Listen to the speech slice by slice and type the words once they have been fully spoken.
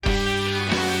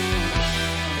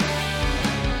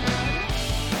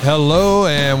Hello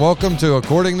and welcome to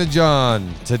According to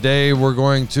John. Today we're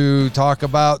going to talk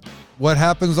about what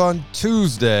happens on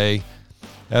Tuesday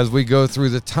as we go through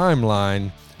the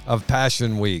timeline of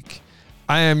Passion Week.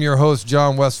 I am your host,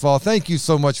 John Westfall. Thank you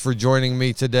so much for joining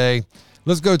me today.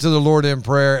 Let's go to the Lord in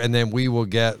prayer and then we will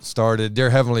get started.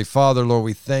 Dear Heavenly Father, Lord,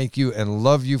 we thank you and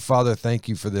love you. Father, thank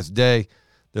you for this day,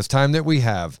 this time that we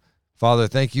have. Father,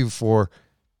 thank you for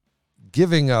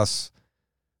giving us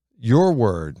your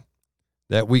word,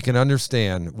 that we can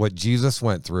understand what Jesus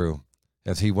went through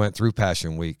as he went through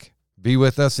Passion Week. Be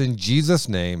with us in Jesus'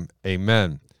 name,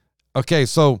 amen. Okay,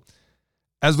 so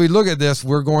as we look at this,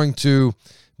 we're going to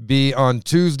be on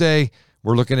Tuesday.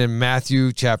 We're looking in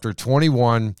Matthew chapter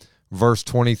 21, verse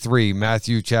 23.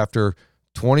 Matthew chapter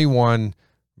 21,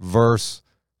 verse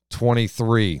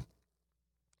 23.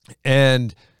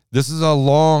 And this is a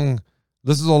long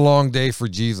day for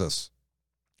Jesus.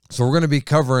 So we're going to be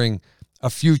covering a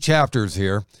few chapters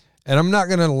here, and I'm not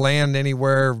going to land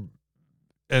anywhere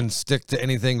and stick to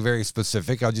anything very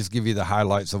specific. I'll just give you the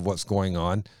highlights of what's going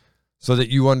on so that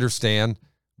you understand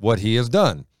what he has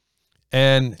done.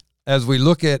 And as we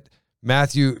look at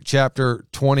Matthew chapter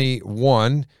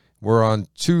 21, we're on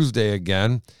Tuesday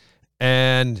again,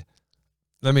 and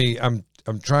I'm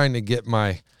trying to get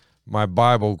my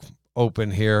Bible open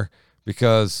here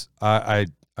because I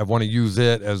want to use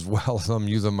it as well as I'm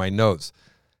using my notes.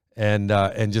 And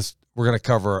just we're going to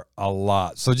cover a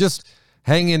lot. So just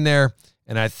hang in there,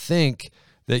 and I think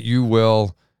that you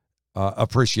will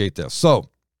appreciate this. So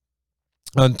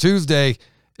on Tuesday,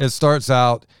 it starts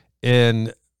out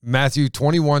in Matthew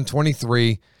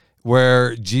 21:23,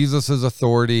 where Jesus'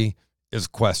 authority is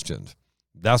questioned.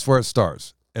 That's where it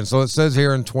starts. And so it says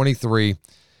here in 23,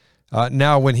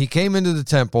 now when he came into the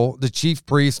temple, the chief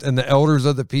priest and the elders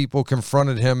of the people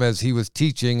confronted him as he was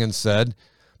teaching and said,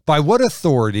 "By what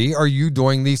authority are you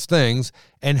doing these things,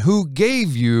 and who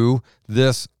gave you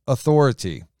this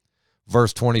authority?"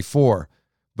 Verse 24,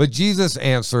 but Jesus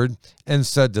answered and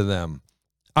said to them,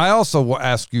 "I also will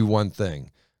ask you one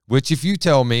thing, which if you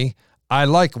tell me, I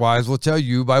likewise will tell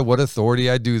you by what authority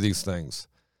I do these things.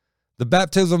 The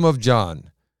baptism of John,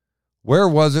 where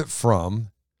was it from?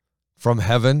 From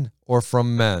heaven or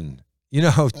from men?" You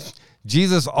know,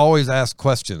 Jesus always asks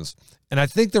questions. And I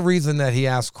think the reason that he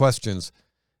asks questions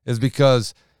is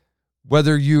because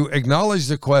whether you acknowledge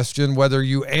the question, whether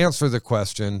you answer the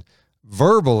question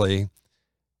verbally,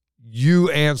 you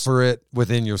answer it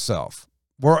within yourself.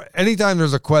 Anytime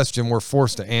there's a question, we're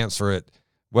forced to answer it,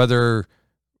 whether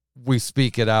we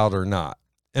speak it out or not.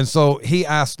 And so he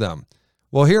asked them.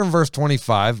 Well, here in verse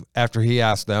 25, after he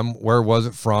asked them, where was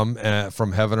it from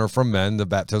heaven or from men, the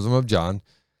baptism of John?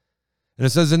 And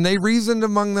it says, and they reasoned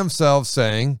among themselves,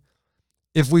 saying,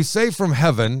 if we say from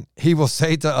heaven, he will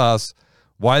say to us,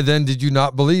 why then did you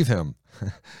not believe him?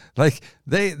 Like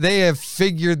they have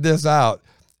figured this out,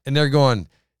 and they're going,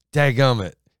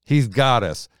 dadgummit, he's got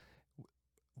us.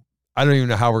 I don't even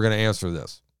know how we're going to answer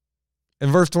this.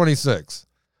 In verse 26,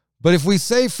 but if we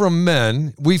say from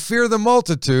men, we fear the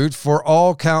multitude, for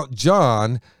all count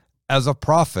John as a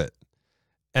prophet.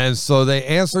 And so they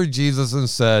answered Jesus and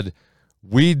said,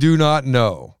 we do not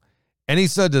know. And he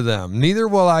said to them, neither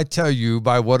will I tell you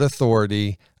by what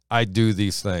authority I do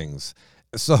these things.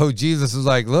 So Jesus is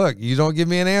like, look, you don't give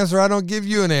me an answer, I don't give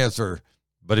you an answer.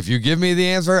 But if you give me the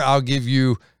answer, I'll give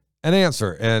you an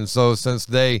answer. And so since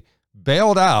they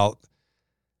bailed out,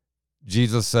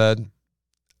 Jesus said,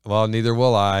 well, neither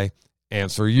will I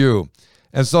answer you.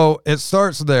 And so it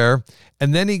starts there,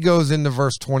 and then he goes into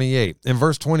verse 28. In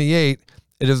verse 28,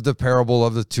 it is the parable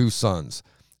of the two sons.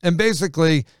 And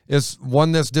basically, it's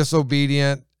one that's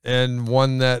disobedient and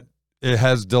one that it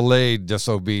has delayed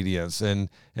disobedience. And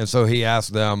so he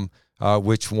asked them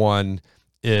which one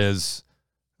is,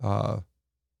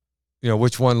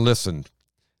 which one listened.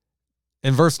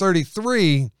 In verse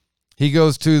 33, he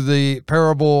goes to the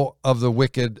parable of the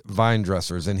wicked vine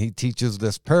dressers, and he teaches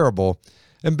this parable.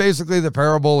 And basically, the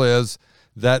parable is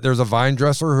that there's a vine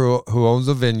dresser who owns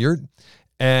a vineyard,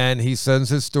 and he sends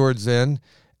his stewards in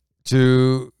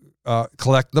to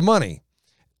collect the money,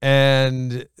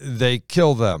 and they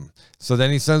kill them. So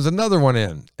then he sends another one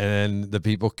in, and the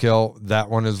people kill that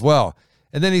one as well.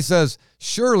 And then he says,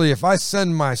 surely if I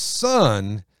send my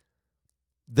son,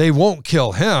 they won't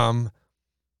kill him.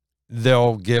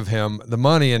 They'll give him the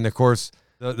money. And of course,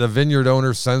 the vineyard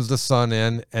owner sends the son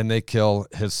in, and they kill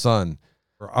his son.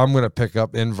 I'm going to pick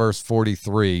up in verse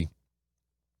 43,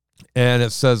 and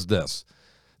it says this,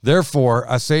 therefore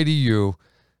I say to you,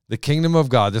 the kingdom of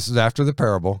God, this is after the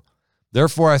parable,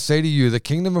 therefore I say to you, the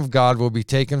kingdom of God will be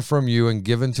taken from you and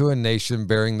given to a nation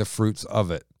bearing the fruits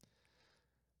of it.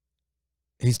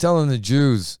 he's telling the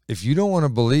Jews, if you don't want to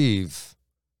believe,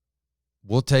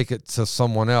 we'll take it to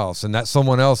someone else. And that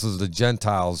someone else is the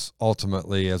Gentiles,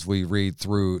 ultimately, as we read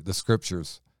through the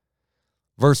scriptures.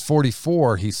 Verse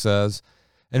 44, he says,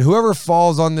 and whoever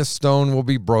falls on this stone will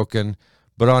be broken,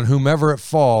 but on whomever it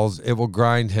falls, it will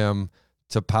grind him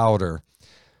to powder.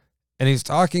 And he's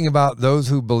talking about those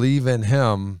who believe in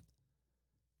him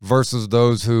versus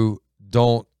those who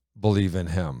don't believe in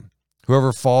him.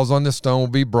 Whoever falls on this stone will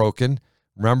be broken.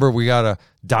 Remember, we got to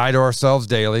die to ourselves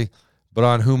daily, but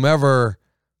on whomever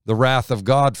the wrath of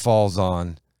God falls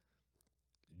on,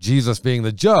 Jesus being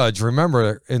the judge,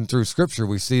 remember, and through scripture,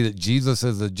 we see that Jesus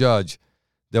is the judge.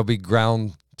 They'll be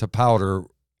ground to powder.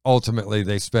 Ultimately,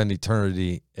 they spend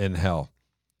eternity in hell.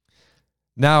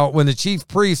 Now, when the chief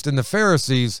priest and the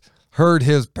Pharisees heard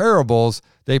his parables,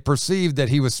 they perceived that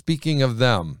he was speaking of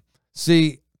them.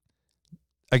 See,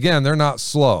 again, they're not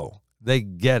slow. They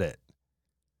get it.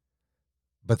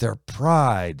 But their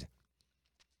pride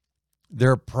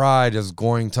is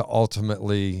going to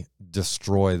ultimately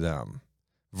destroy them.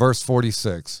 Verse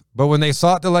 46, but when they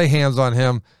sought to lay hands on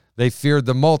him, they feared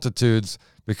the multitudes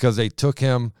because they took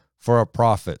him for a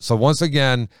prophet. So once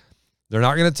again, they're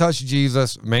not going to touch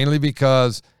Jesus, mainly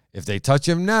because if they touch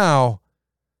him now,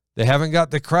 they haven't got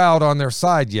the crowd on their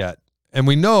side yet. And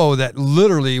we know that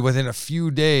literally within a few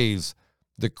days,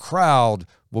 the crowd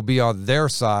will be on their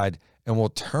side and will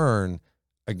turn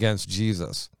against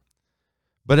Jesus.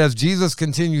 But as Jesus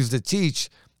continues to teach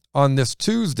on this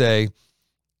Tuesday,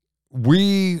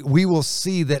 we will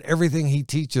see that everything he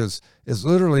teaches is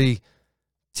literally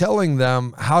telling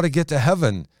them how to get to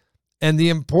heaven and the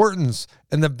importance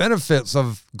and the benefits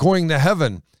of going to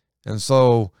heaven. And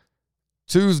so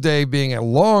Tuesday being a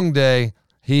long day,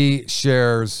 he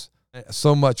shares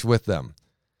so much with them.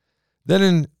 Then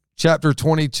in chapter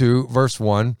 22, verse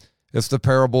 1, it's the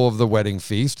parable of the wedding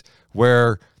feast,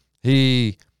 where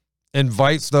he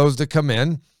invites those to come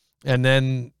in, and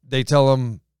then they tell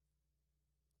him,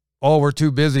 oh, we're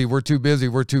too busy,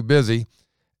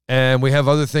 and we have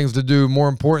other things to do, more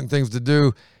important things to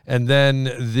do. And then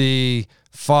the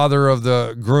father of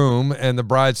the groom and the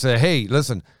bride say, hey,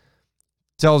 listen,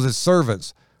 tells his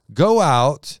servants, go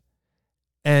out,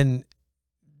 and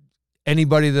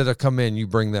anybody that'll come in, you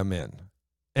bring them in.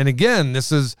 And again,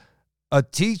 this is a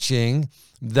teaching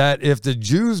that if the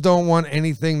Jews don't want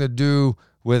anything to do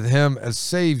with him as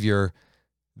Savior,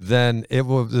 then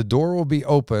the door will be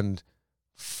opened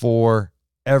for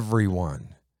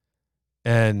everyone.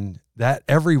 And that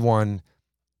everyone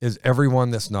is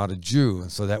everyone that's not a Jew.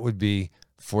 And so that would be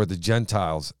for the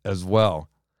Gentiles as well.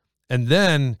 And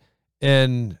then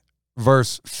in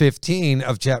verse 15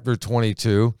 of chapter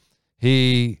 22,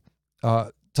 he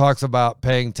talks about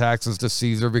paying taxes to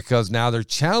Caesar, because now they're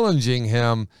challenging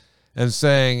him and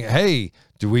saying, hey,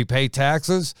 do we pay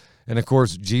taxes? And of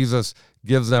course, Jesus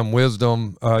gives them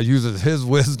wisdom, uses his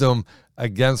wisdom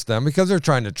against them because they're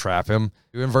trying to trap him.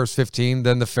 In verse 15,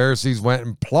 then the Pharisees went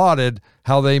and plotted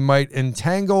how they might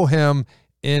entangle him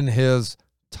in his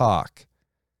talk.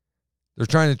 They're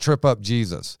trying to trip up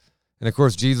Jesus. And of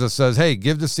course, Jesus says, hey,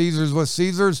 give to Caesar's what's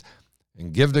Caesar's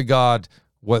and give to God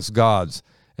what's God's.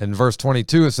 And verse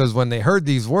 22, it says, when they heard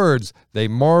these words, they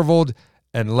marveled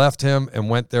and left him and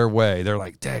went their way. They're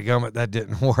like, daggum, that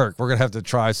didn't work. We're going to have to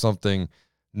try something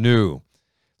new.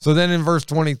 So then in verse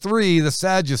 23, the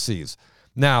Sadducees.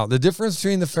 Now, the difference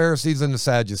between the Pharisees and the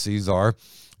Sadducees are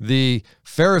the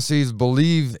Pharisees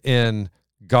believe in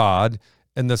God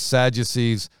and the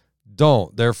Sadducees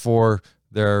don't. Therefore,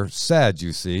 they're sad,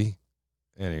 you see.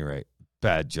 At any rate,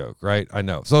 bad joke, right? I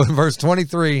know. So in verse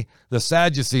 23, the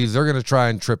Sadducees, they're going to try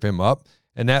and trip him up.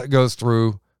 And that goes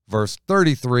through verse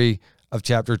 33 of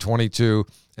chapter 22.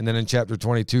 And then in chapter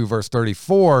 22, verse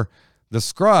 34, the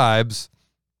scribes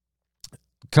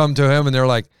come to him and they're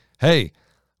like, hey,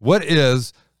 what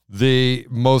is the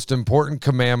most important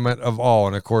commandment of all?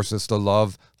 And of course, it's to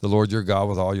love the Lord your God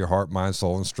with all your heart, mind,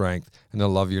 soul, and strength, and to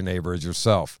love your neighbor as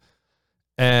yourself.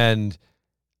 And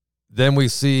then we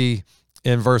see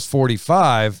in verse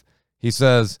 45, he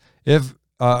says,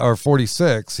 or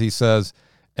 46, he says,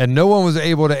 and no one was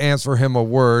able to answer him a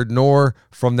word, nor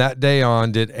from that day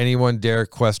on did anyone dare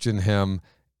question him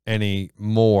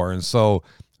anymore. And so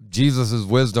Jesus'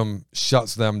 wisdom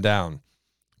shuts them down.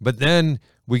 But then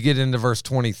we get into verse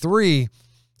 23,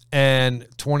 and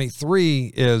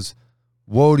 23 is,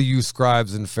 woe to you,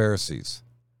 scribes and Pharisees.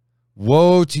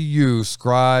 Woe to you,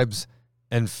 scribes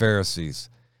and Pharisees.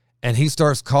 And he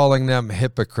starts calling them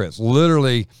hypocrites.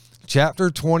 Literally, chapter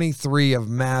 23 of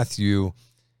Matthew,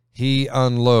 he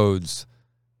unloads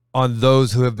on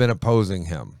those who have been opposing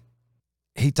him.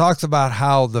 he talks about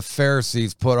how the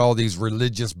Pharisees put all these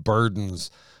religious burdens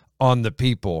on the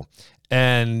people,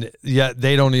 and yet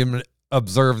they don't even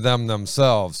observe them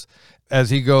themselves. As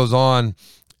he goes on,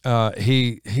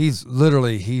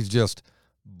 he's just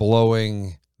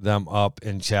blowing them up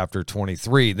in chapter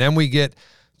 23. Then we get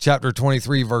chapter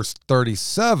 23, verse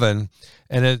 37,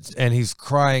 and he's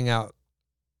crying out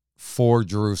for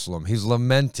Jerusalem. He's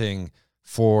lamenting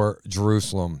for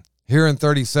Jerusalem. Here in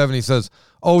 37, he says,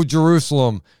 "Oh,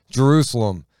 Jerusalem,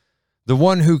 Jerusalem, the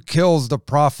one who kills the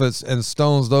prophets and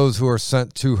stones those who are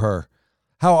sent to her.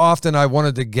 How often I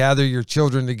wanted to gather your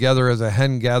children together as a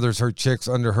hen gathers her chicks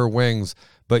under her wings,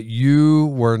 but you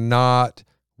were not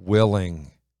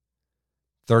willing."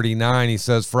 39, he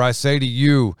says, "For I say to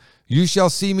you, you shall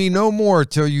see me no more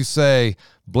till you say,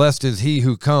 blessed is he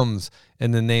who comes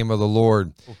in the name of the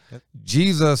Lord."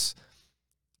 Jesus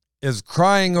is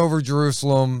crying over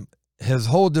Jerusalem. His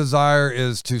whole desire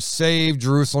is to save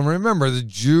Jerusalem. Remember, the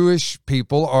Jewish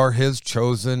people are his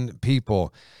chosen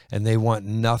people, and they want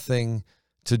nothing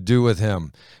to do with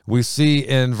him. We see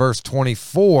in verse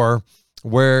 24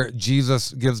 where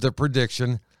Jesus gives the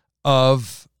prediction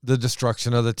of the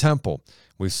destruction of the temple.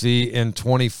 We see in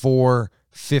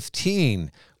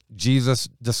 24:15, Jesus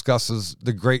discusses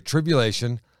the Great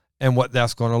Tribulation and what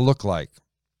that's going to look like.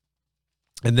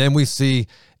 And then we see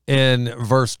in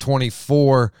verse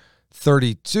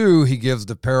 24:32, he gives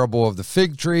the parable of the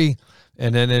fig tree.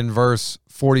 And then in verse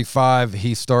 45,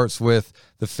 he starts with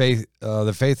the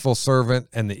faithful servant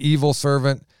and the evil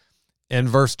servant.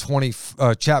 In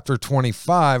chapter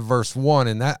 25, verse 1,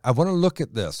 and that I want to look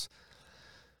at this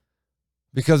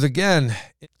because, again,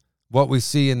 what we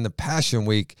see in the Passion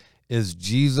Week is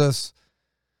Jesus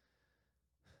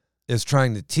is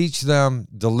trying to teach them,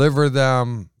 deliver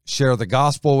them, share the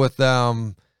gospel with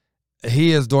them.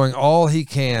 He is doing all he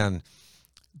can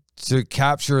to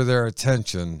capture their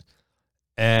attention,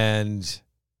 and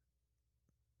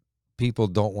people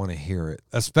don't want to hear it,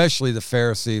 especially the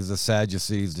Pharisees, the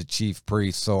Sadducees, the chief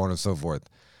priests, so on and so forth.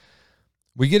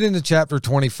 We get into chapter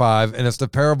 25, and it's the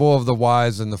parable of the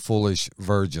wise and the foolish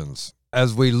virgins.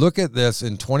 As we look at this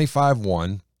in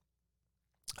 25:1,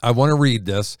 I want to read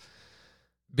this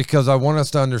because I want us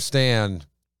to understand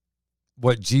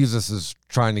what Jesus is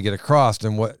trying to get across,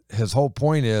 and what his whole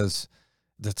point is.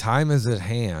 The time is at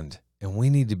hand, and we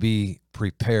need to be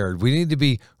prepared. We need to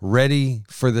be ready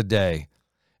for the day.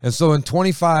 And so in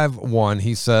 25:1,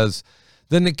 he says,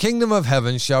 "Then the kingdom of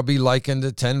heaven shall be likened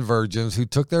to 10 virgins who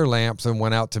took their lamps and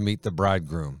went out to meet the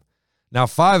bridegroom. Now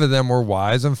 5 of them were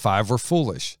wise and 5 were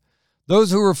foolish. Those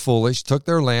who were foolish took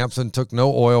their lamps and took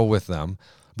no oil with them,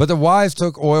 but the wise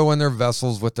took oil in their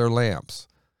vessels with their lamps."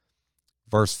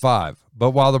 Verse 5,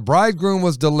 "But while the bridegroom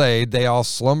was delayed, they all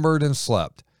slumbered and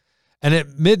slept. And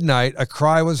at midnight a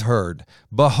cry was heard,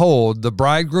 'Behold, the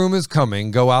bridegroom is coming,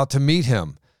 go out to meet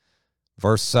him.'"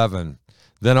 Verse 7,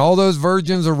 "Then all those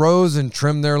virgins arose and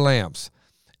trimmed their lamps.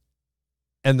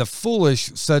 And the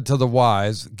foolish said to the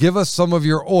wise, 'Give us some of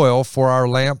your oil, for our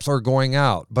lamps are going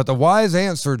out.' But the wise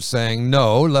answered, saying,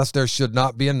 'No, lest there should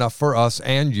not be enough for us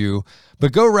and you,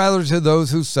 but go rather to those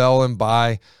who sell and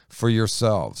buy for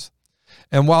yourselves.'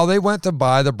 And while they went to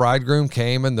buy, the bridegroom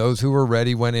came, and those who were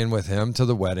ready went in with him to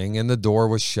the wedding, and the door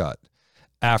was shut.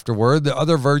 Afterward, the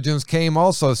other virgins came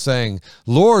also, saying,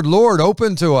 'Lord, Lord,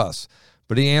 open to us.'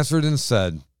 But he answered and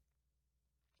said,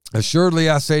 'Assuredly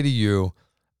I say to you,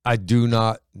 I do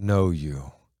not know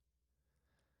you.'"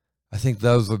 I think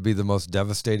those would be the most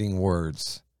devastating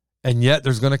words. And yet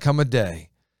there's going to come a day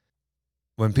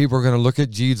when people are going to look at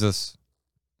Jesus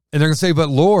and they're going to say, "But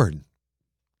Lord,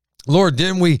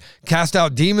 didn't we cast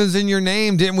out demons in your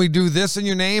name? Didn't we do this in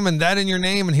your name and that in your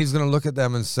name?" And he's going to look at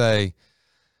them and say,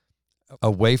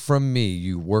 "Away from me,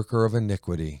 you worker of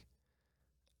iniquity.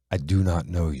 I do not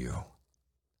know you."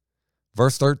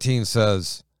 Verse 13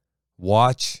 says,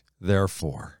 "Watch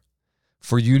therefore,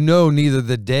 for you know neither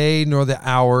the day nor the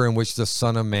hour in which the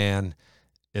Son of Man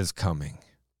is coming."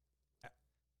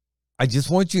 I just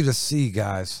want you to see,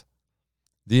 guys,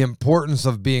 the importance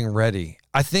of being ready.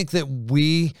 I think that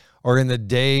we are in the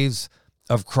days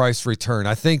of Christ's return.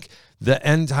 I think the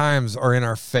end times are in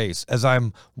our face. As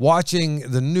I'm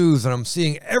watching the news and I'm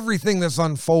seeing everything that's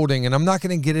unfolding, and I'm not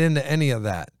going to get into any of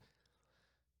that.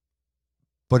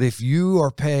 But if you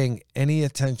are paying any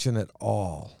attention at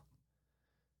all,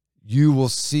 you will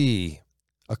see,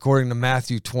 according to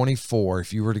Matthew 24,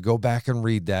 if you were to go back and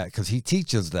read that, because he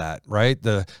teaches that, right?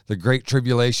 The Great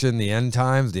Tribulation, the end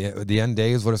times, the end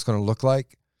days, what it's going to look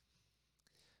like.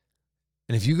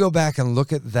 And if you go back and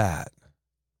look at that,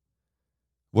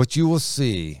 what you will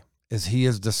see is he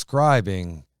is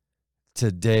describing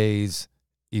today's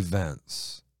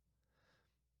events.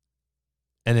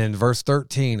 And in verse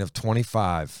 13 of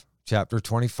 25, chapter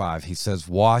 25, he says,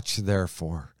 watch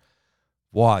therefore.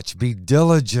 Watch, be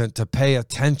diligent to pay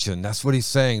attention. That's what he's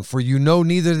saying. For you know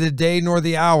neither the day nor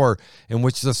the hour in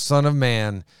which the Son of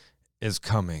Man is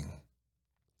coming.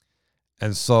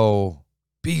 And so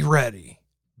be ready.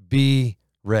 Be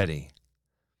ready.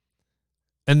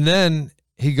 And then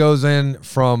he goes in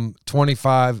from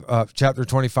chapter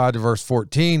 25 to verse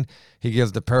 14. He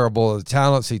gives the parable of the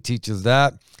talents. He teaches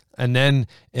that. And then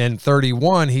in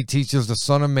 31, he teaches the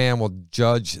Son of Man will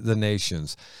judge the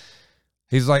nations.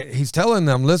 He's telling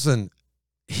them, listen,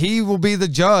 he will be the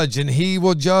judge, and he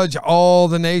will judge all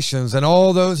the nations and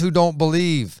all those who don't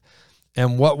believe.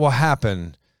 And what will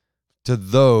happen to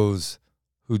those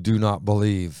who do not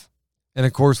believe? And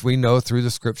of course, we know through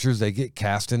the scriptures, they get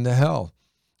cast into hell.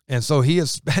 And so he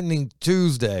is spending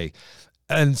Tuesday,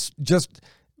 and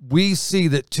we see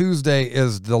that Tuesday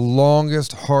is the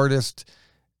longest, hardest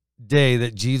day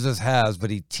that Jesus has, but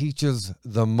he teaches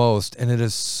the most, and it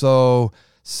is so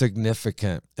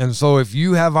significant. And so if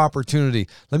you have opportunity,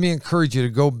 let me encourage you to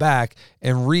go back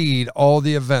and read all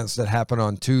the events that happen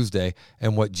on Tuesday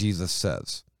and what Jesus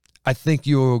says. I think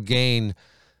you will gain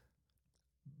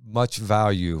much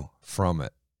value from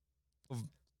it.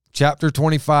 Chapter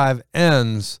 25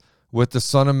 ends with the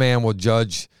Son of Man will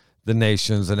judge the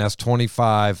nations, and that's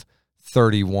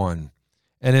 25:31.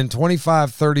 And in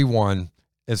 25:31,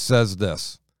 it says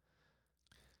this: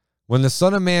 when the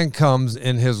Son of Man comes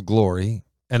in his glory,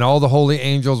 and all the holy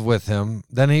angels with him,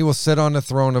 then he will sit on the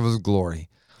throne of his glory.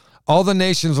 All the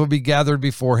nations will be gathered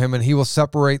before him, and he will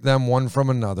separate them one from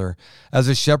another, as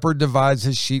a shepherd divides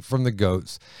his sheep from the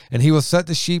goats. And he will set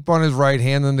the sheep on his right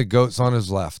hand and the goats on his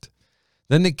left.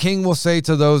 Then the king will say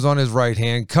to those on his right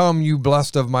hand, come, you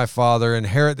blessed of my Father,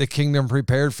 inherit the kingdom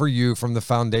prepared for you from the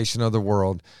foundation of the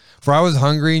world. For I was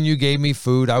hungry, and you gave me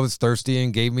food. I was thirsty,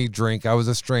 and gave me drink. I was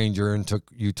a stranger, and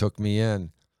you took me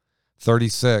in.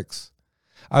 36.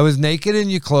 I was naked,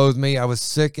 and you clothed me. I was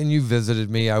sick, and you visited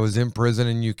me. I was in prison,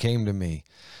 and you came to me.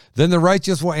 Then the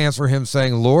righteous will answer him,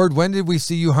 saying, Lord, when did we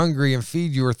see you hungry and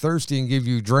feed you, or thirsty and give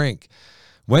you drink?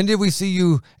 When did we see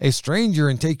you a stranger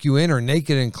and take you in, or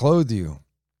naked and clothe you?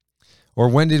 Or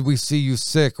when did we see you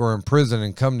sick or in prison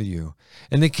and come to you?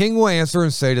 And the king will answer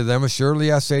and say to them,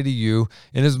 assuredly I say to you,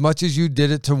 inasmuch as you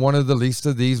did it to one of the least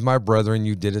of these, my brethren,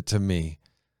 you did it to me.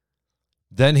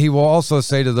 Then he will also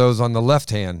say to those on the left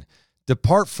hand,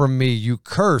 depart from me, you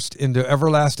cursed, into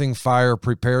everlasting fire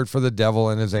prepared for the devil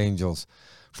and his angels.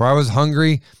 For I was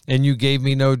hungry, and you gave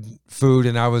me no food,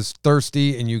 and I was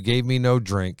thirsty, and you gave me no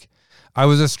drink. I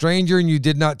was a stranger, and you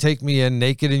did not take me in,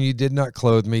 naked, and you did not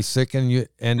clothe me, sick and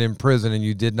in prison, and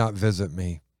you did not visit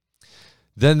me.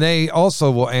 Then they also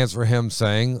will answer him,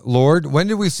 saying, Lord, when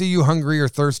did we see you hungry or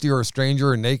thirsty or a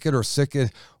stranger or naked or sick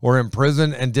or in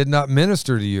prison and did not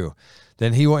minister to you?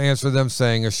 Then he will answer them,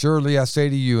 saying, assuredly I say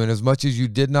to you, inasmuch as you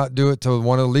did not do it to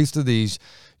one of the least of these,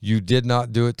 you did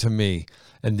not do it to me.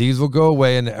 And these will go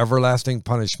away into everlasting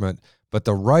punishment, but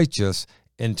the righteous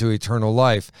into eternal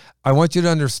life. I want you to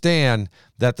understand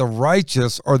that the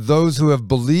righteous are those who have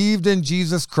believed in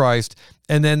Jesus Christ,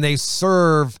 and then they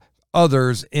serve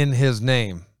others in his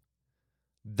name.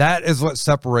 That is what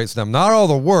separates them. Not all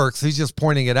the works. He's just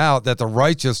pointing it out that the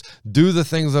righteous do the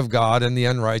things of God and the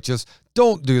unrighteous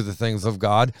don't do the things of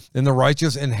God. And the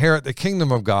righteous inherit the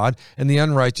kingdom of God and the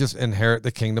unrighteous inherit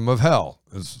the kingdom of hell,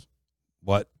 is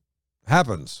what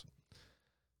happens.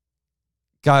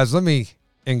 Guys, let me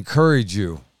encourage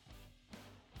you.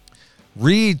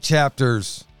 Read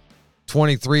chapters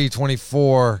 23,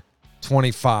 24,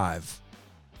 25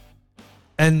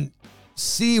 and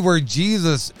see where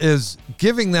Jesus is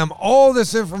giving them all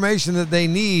this information that they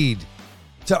need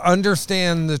to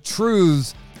understand the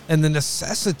truths and the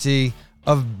necessity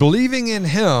of believing in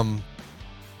him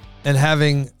and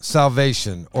having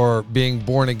salvation, or being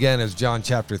born again, as John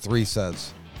chapter 3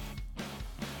 says.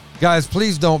 Guys,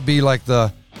 please don't be like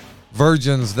the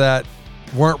virgins that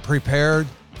weren't prepared,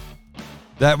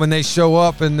 that when they show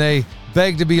up and they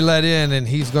beg to be let in, and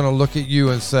he's going to look at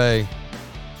you and say,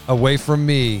 away from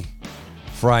me,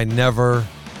 for I never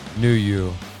knew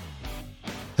you.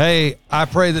 Hey, I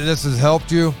pray that this has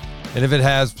helped you. And if it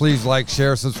has, please like,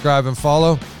 share, subscribe, and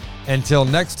follow. Until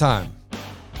next time,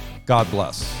 God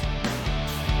bless.